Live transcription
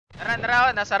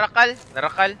Nara, nasa Rakal.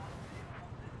 Narakal.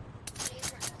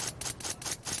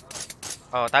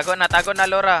 Oh, tago na,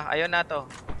 Laura. Ayun na to.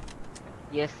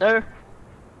 Yes, sir.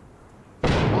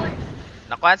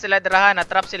 Nakuhan sila dirahan,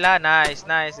 na-trap sila. Nice.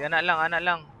 Ana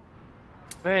lang.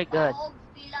 Very good.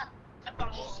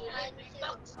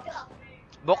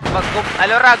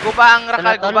 Alora, guba ang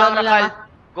Rakal.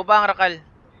 Guba ang Rakal.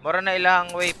 Mura na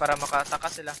ilang way para makataka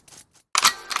sila.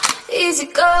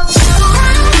 Easy go.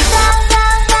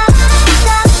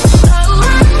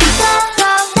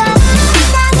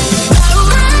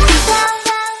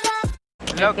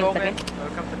 Hello, Komander.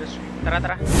 Welcome to the stream.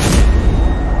 Tara.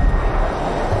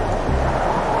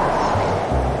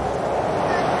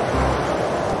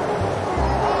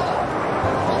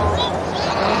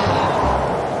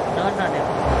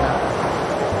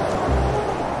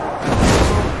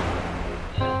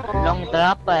 Long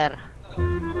dropper.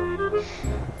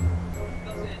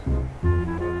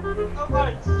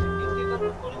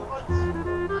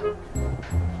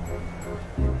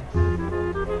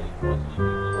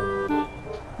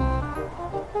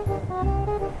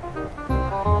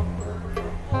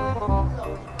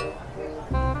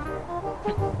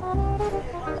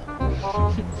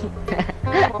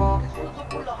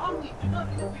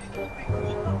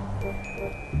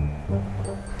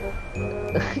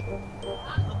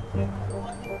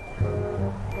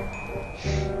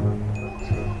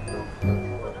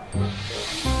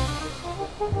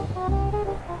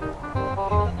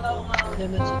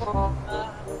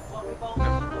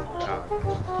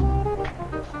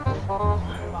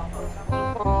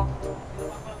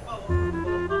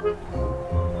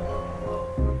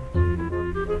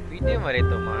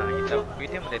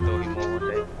 Pwede mo dito himohon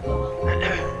dahil.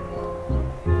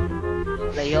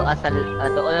 Layo asal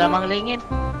doon lamang lingin.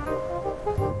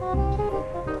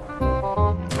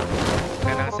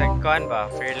 Kanang second ba?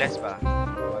 Fearless ba?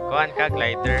 Magkuhan ka,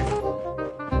 glider.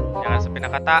 Yan sa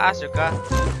pinakataas yung ka.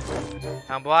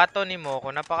 Ang buhato ni mo,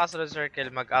 kung napakasunod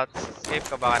circle, mag-out safe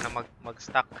ka baka na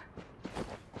mag-stuck.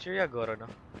 Sure ya, Goro, no?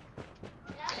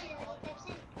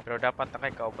 Pero dapat na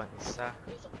kay kauban isa.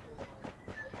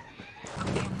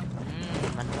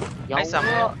 Ay,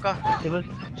 samok ka. Diba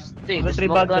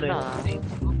 3 bagre.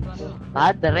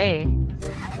 Padre.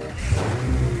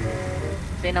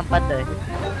 Sinang padre?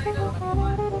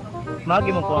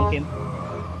 Magi mo po ang Kim.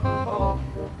 Oo.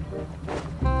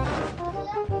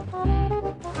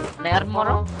 May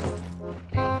armor?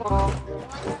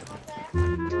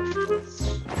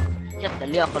 Yan,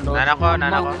 dali ako lo.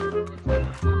 Nana ko.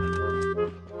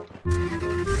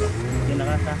 Hindi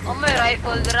nakasa. Oh, may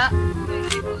rifle dra.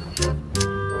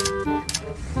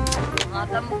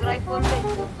 Mata mo rifle eh.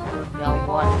 Yung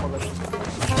buwan mo ba?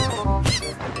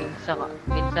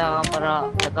 Pinsa ka para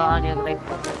tagaan yung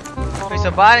rifle. Uy,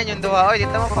 sabahan yung duha. Uy,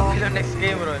 dito mo pang next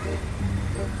game, Ron.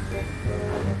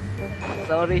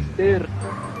 Sorry, sir.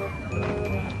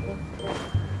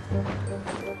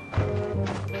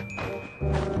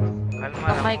 Kalma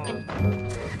lang mo.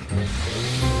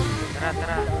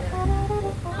 Tara.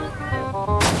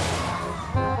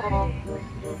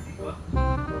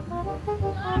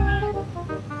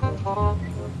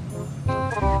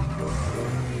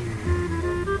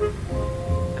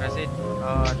 Transit.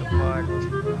 Depan.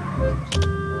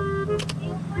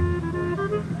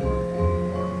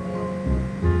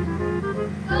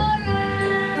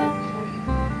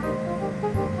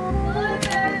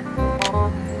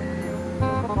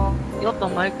 Yo,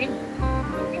 tumalkin.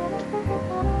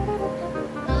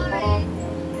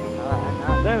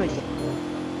 Very good.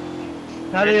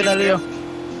 Naliyo.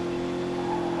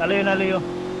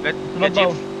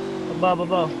 Gajib.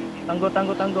 Babaw.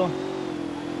 Tango.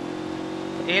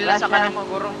 Ihila sa kanang mo,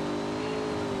 Guro.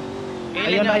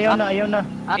 Ayaw na.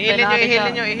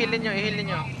 Ihilin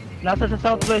nyo. Nasa sa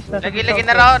southwest. Lagi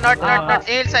na raw, north.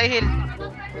 Ihil sa ihil.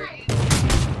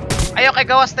 Ayaw kay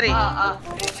gawas 3.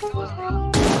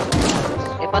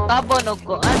 Ipatabon o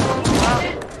ko.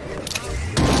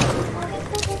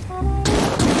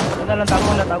 Ano lang, tabo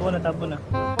na.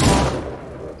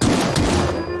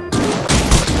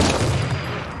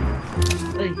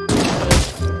 Uy.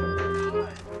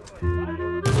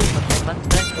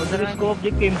 Order is go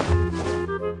object Kim.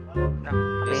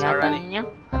 Ingatan niyo.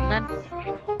 Kanan.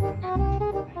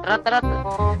 Tara.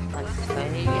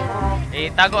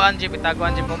 Itago ang jeep.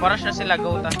 Pumarush na sila,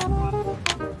 go ta.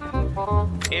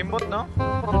 Aimbot, no?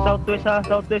 Sa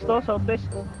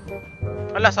southwest.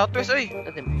 Wala, southwest, oy.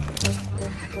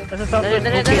 Sa southwest.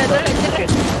 Dali.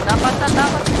 Dapat.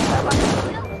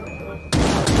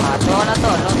 Ito na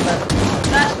to.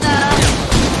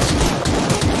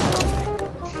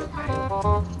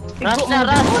 Rush na.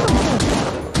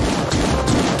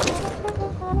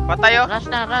 Patayo. Rush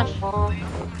na, rush.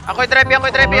 Ako'y drive.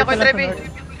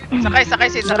 Sakay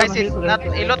sid.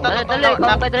 Ilot na to. Dali,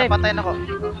 ikaw pa drive. Napatayin ako.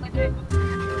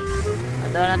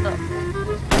 Ito na to.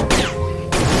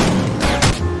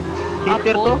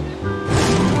 Cheater to.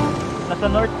 Nasa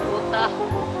north.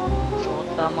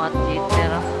 Puta mga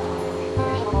cheater ah.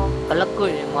 Kalag ko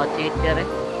yung mga cheater eh.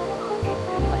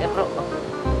 Ay bro.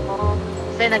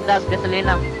 Kasi nagdas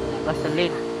gasolina.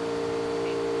 Gasolina.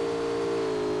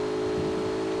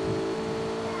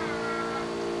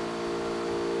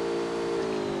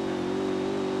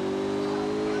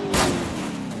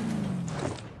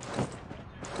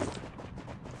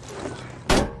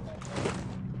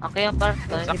 Okay yung par.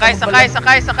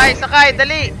 Sakay,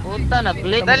 dali. Puta,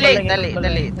 nag-glitch.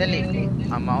 Dali.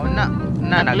 Mauna.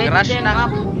 Nag-rush na.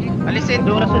 Alisin.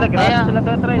 Doon na sila, grabe sila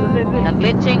try.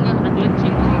 Nag-glitching.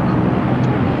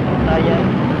 Sayang.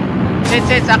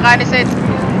 Sid, saka ni Sid.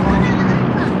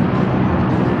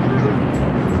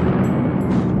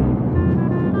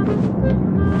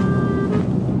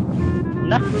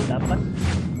 Nah, dapat.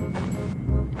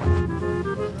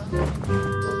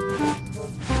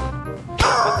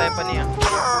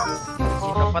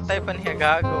 Patay pa niya,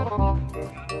 gago.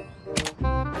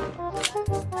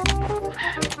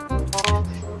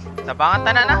 Tabangan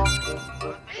tanan na.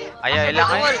 Ayaw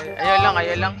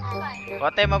lang.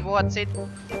 Patay mabuhat Sid.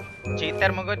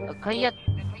 Cheater mo good. Kayat.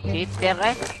 Cheater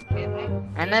eh.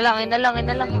 Ano lang. Okay,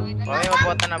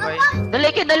 mabuhat na bay.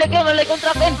 Dali kong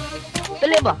truck in.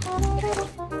 Dali ba?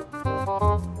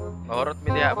 Mahurot mi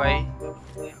diha bay.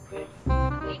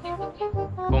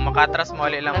 Kung makatras mo,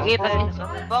 ali lang mo. Nakita niya.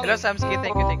 Hello Samski,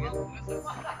 thank you.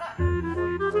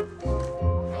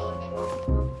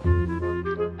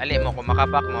 Ali mo, kung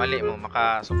makaback mo, ali mo,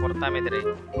 makasuporta mi dire.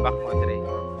 Back mo dire.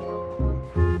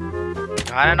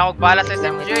 Nakahanan ako bala sa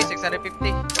SMG,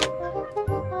 650.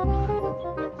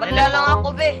 Bala lang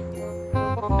ako be.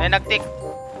 Ay, nagtik.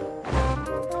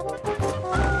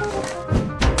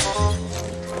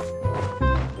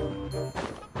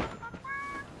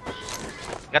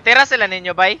 Gatira sila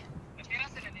ninyo, bay?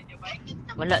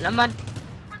 Wala naman.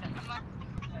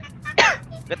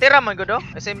 Gatira man gudo?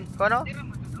 SM ko no?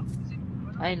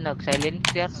 Ay,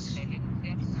 nag-silencer.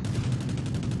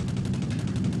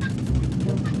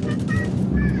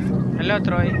 Hello,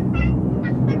 Troy.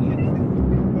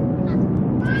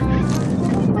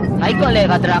 Ay, ko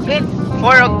le ka drakin.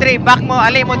 4 og 3, back mo,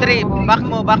 ali mo 3. Back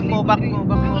mo.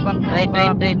 Right.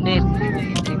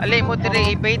 Ali mo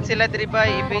 3, i-bait sila 3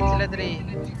 bay,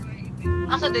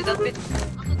 Asa di dapit?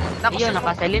 Nako, Iyo,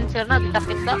 naka-silencer na,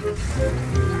 dapit na.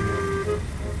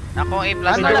 Ako ang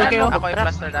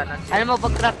i-plaster danan. Ano mo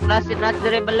pag-crack natin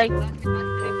dire balay.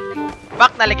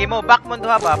 Back na lagi mo, back mo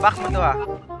duha ba? Back mo duha.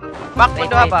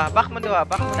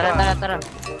 Tara.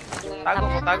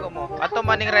 Tago mo. Ato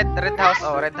maning red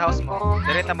house mo.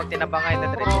 Dire ta magtinabangay na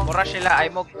dire. Mura sila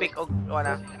ay mo pick og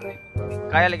wala.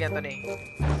 Kaya lagi to ni.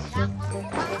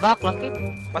 Back laki.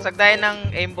 Pasagdayan ng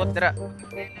aimbot dira.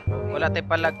 Wala tay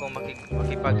palag kung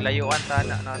makipaglayuan ta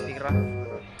na tira.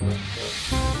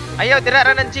 Ayaw dira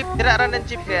ra ng jeep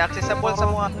kay accessible sa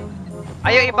mga.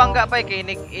 Ayaw ibangga pa kay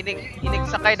inig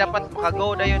sakay dapat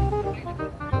makago dayon.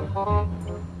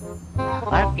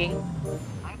 Parking.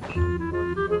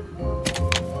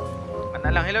 Ano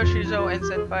lang, hello Shizo and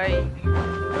Senpai.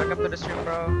 Welcome to the stream,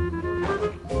 bro.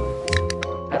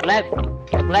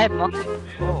 Nag-live mo?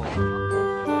 Oh,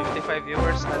 55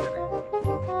 viewers na rin.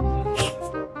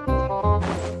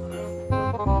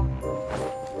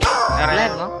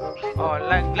 Nag-live mo? Oh,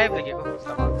 live lagi ko.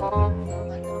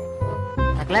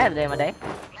 Nag-live dahil mo dahil?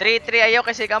 3 ayaw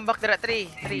kasi comeback dira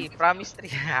 3 promise 3.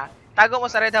 Tago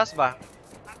mo sa red house ba?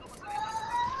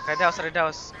 Red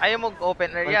house. Ayaw mo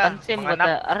open area. Alkansin mo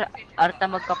ta. Arta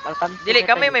magkap-alkansin. Dili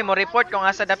kami may mo report kung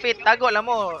asa dapit. Tago lang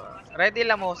mo. Ready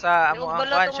lang mo sa amo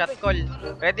ang shot call.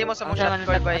 Ready mo sa mo shot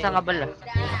call ba? Asa nga bala?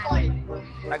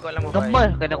 Tago lang mo ba?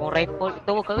 Gambal kada kung rifle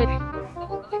ito mo kawit.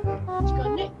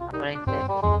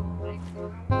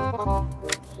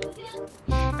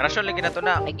 Rasyon lagi na to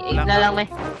na. Ig na lang may.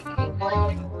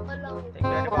 Thank you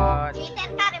very much.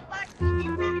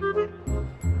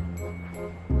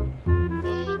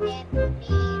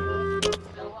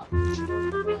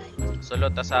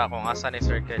 Sulot ta sa akong asa ni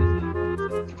circle.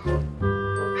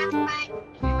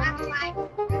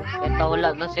 Ito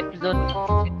wala na safe zone.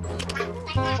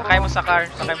 Sakay mo sa car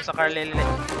lele.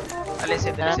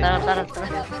 Alisin. Tara.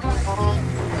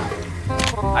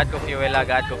 Add ko fuel.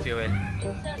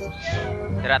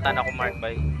 Diratan ako mark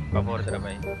by. Pabor dira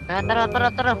bay. Tara.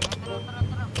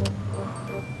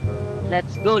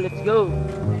 Let's go.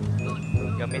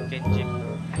 Gamit kin jeep.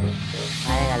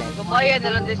 Ay, galing. Kumaya na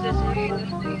lang dito sa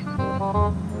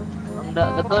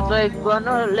Nag-drive ko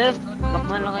ano, left.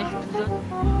 Lakman lang kayo doon.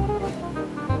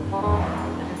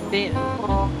 Hindi.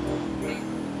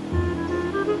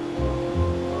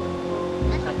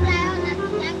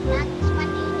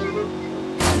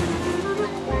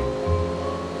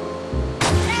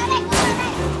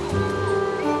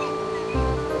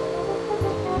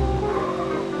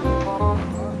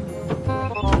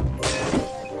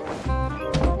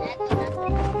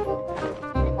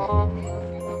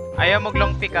 Ayaw mo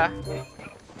long pick ah.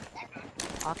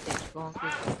 Ate,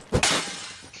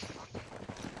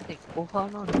 kuha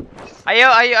nun.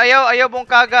 Ayaw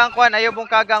bungkaga ang kwan, ayaw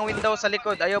bungkaga ang window sa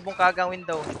likod, ayaw bungkaga ang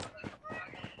window.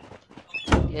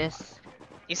 Yes.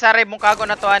 Isa rin bungkago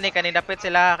na to ani, kanindapit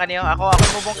sila kaniyo. Ako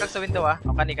mo bungkag sa window ah.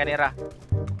 O kanira.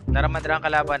 Dara ang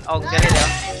kalaban. Oh, diri daw.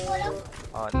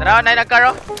 Oh, dara na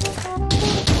nagkaro.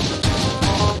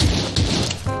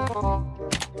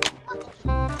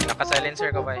 Naka-silencer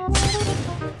ko ba eh?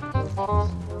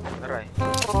 Aray.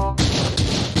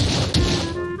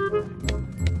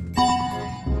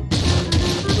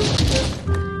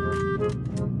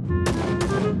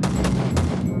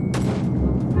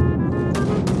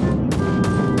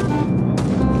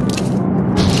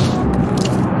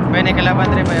 May kalaban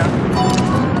rin ba yun?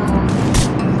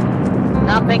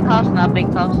 Na-pink house.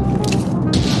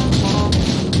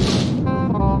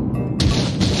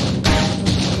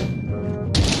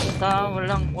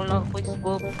 Walang quick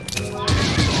scope.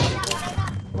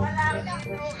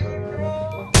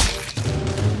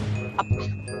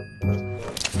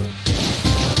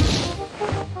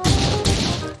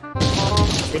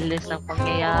 Bilis ng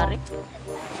pangyayari.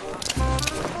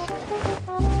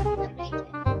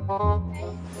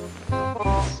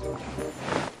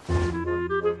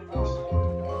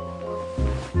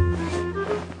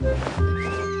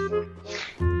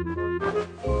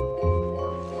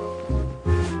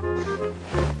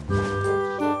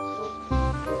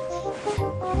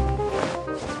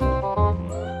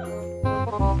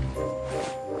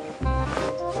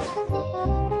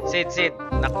 Sid,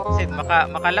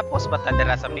 makalapos ba ta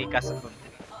dira sa Pikas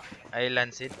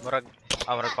Island, Sid? Murag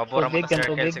pabura mo ta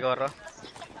circle siguro.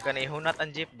 Kani hunat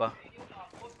ang jeep ba?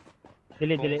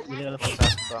 Dili ka lang.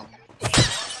 Sasbang.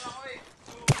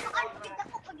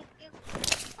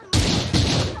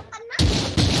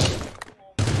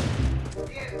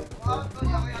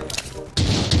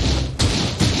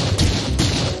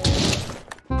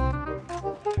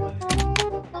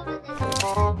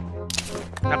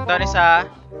 Nakto ni sa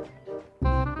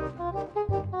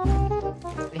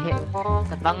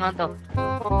Tabangan to.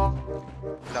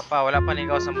 wala pa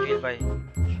ligaw sa mohil bay.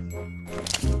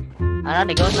 Ano,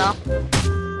 ligaw na?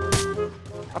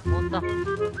 Kapunta.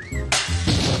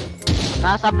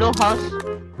 Nasa blue house.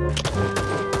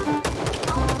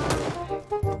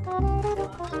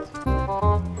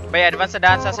 Bay, advance sa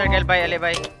daan sa circle bay, ali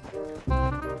bay.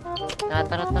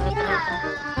 Tara.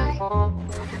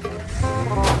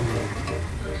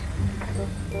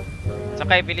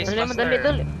 Sakay, bilis faster.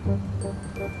 Dali.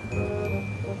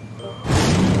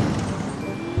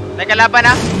 Nagkalaban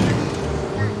na?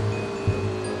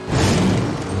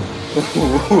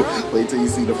 Wait till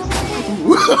you see the.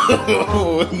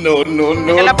 No.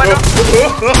 Nagkalaban na?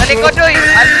 Sa likod, oy!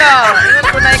 Ala! Ingon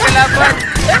ko na ikalaban.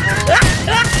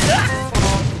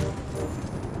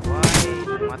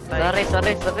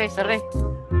 Matay. Sorry.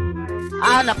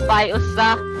 Napayos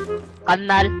sa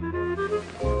kanal.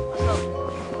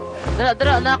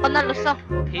 Dara, na kanal usa.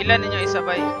 Hila ninyo isa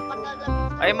bay.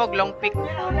 Ay mo long pick.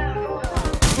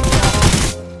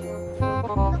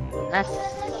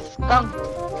 Kang.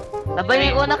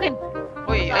 Labay ko nakin.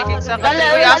 Uy, ay kinsa ka.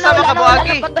 Uy, asa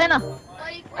makabuagi. Patay na.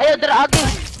 Ayo, dara agi.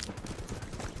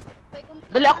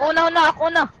 Dali ako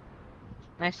na.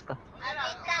 Nice ka.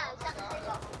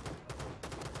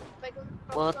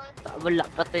 Wala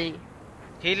patay.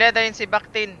 Hila dayon si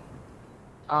Baktin.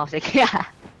 Oh, sige.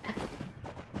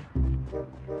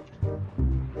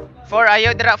 4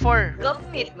 ayo dira 4.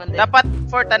 Gamit man din. Dapat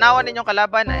 4 tanawan ninyong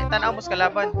kalaban. Ay, tanaw mo sa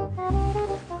kalaban.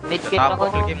 Midkit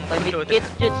ako. Midkit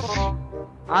jud.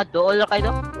 Dool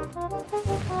kayo.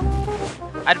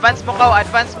 Advance mo kaw.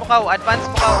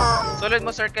 Sulod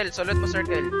mo circle.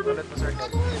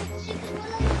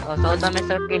 Oh, so dami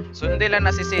circle. Sundi lang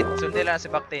na si Sid. Sundi lang na si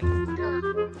Baktin.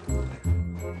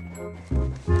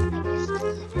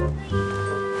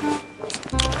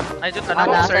 Ay, dito na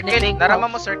mo circle. Darama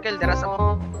mo circle.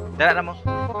 Dara na mo.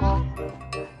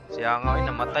 Siya nga, ay,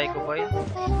 namatay ko ba yun?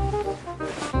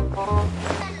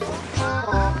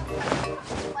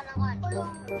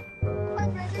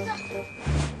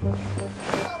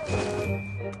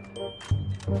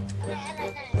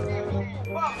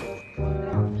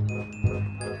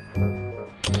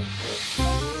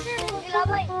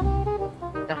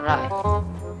 Ra.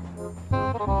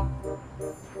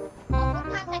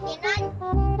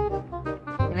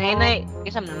 Hinay-hinay.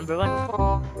 Kisam na number 1.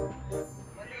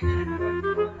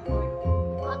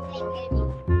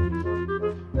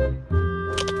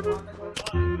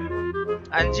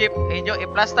 Ang jeep, inyo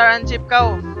i-plaster ang jeep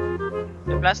kao.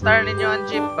 I-plaster ninyo ang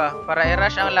jeep ba para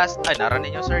i-rush ang last. Ay, nara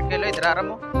ninyo circle oy, dirara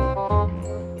mo.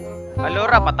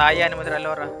 Alora, patayan mo dira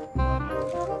Alora.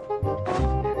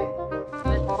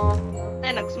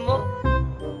 Ay, nag-smoke.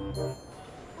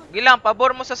 Gilang,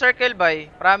 pabor mo sa circle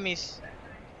bay, promise.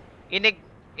 Inig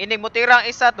mo tira ang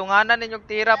isa, tunganan ninyong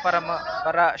tira para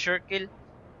sure kill.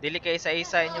 Dili kay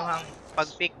isa-isa inyong hang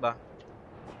pag-pick ba.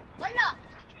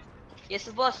 Yes,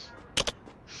 boss.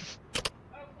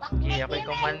 Okay, ako'y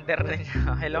commander rin.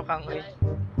 Hello kang uy.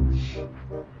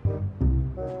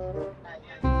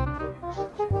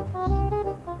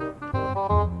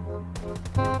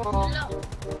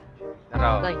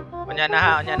 Naraw. Okay. Unya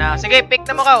na ha. Sige, pick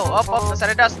na mo ka. Op, nasa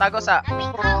redas, tago sa.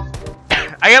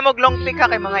 Ayaw mo long pick ha,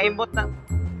 kay mga imbot na.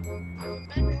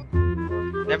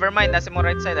 Never mind, nasa mo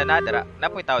right side, anadara.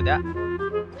 Napoy tao da.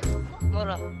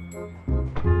 Mura.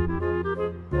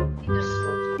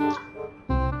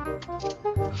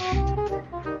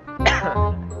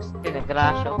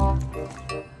 Pinag-rush ako.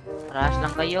 Rush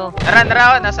lang kayo.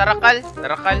 Nara, nasa rakal.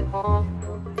 Narakal.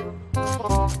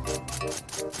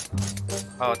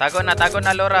 Oh, tago na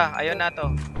Laura. Ayun na to.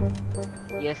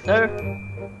 Yes, sir.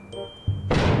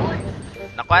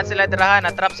 Nakuhaan sila dirahan,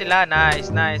 na-trap sila. Nice.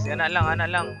 Ana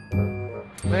lang.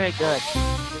 Very good.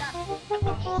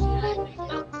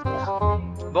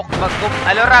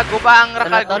 Alora, guba ang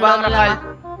rakal. Tolo na lang,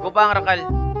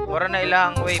 Mura na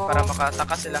ilang way para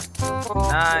makataka sila.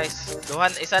 Nice.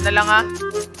 Isa na lang ha.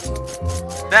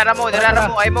 Dirara mo.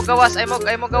 Ay mo gawas.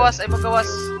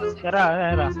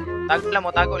 Tara.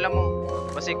 Tago lang mo.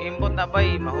 Basig imbot na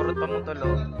bay, mahurot pa mong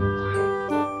tulo.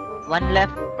 One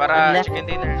left. Para One left. chicken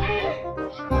dinner.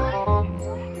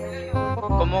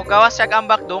 Kung mo gawas siya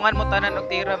gambak, dungan mo tanan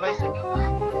og tira bay.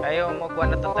 Ayaw mo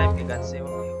buwan na to time kay Gansi.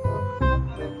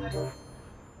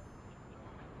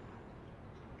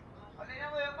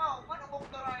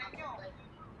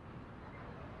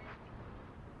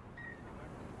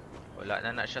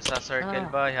 Wala na siya sa circle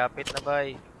bay, hapit na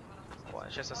bay. Wala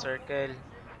siya sa circle.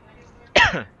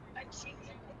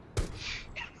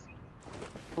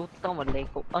 Putang malay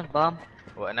ko. Ah, bomb.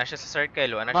 Wala na siya sa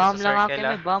circle, Bomb lang akin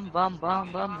may bomb.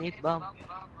 Need bomb.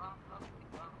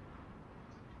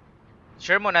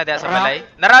 Sure mo na diya sa balay?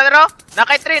 Nara!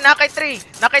 Nakay 3! 3!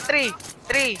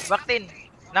 Baktin!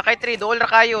 Nakay 3, dool ra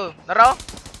kayo. Nara!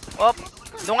 Op!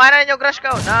 Dunganan nyo crush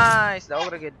ka. Nice!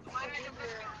 Daog ra gid.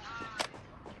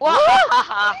 Wow!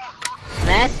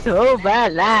 Naso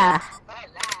bala.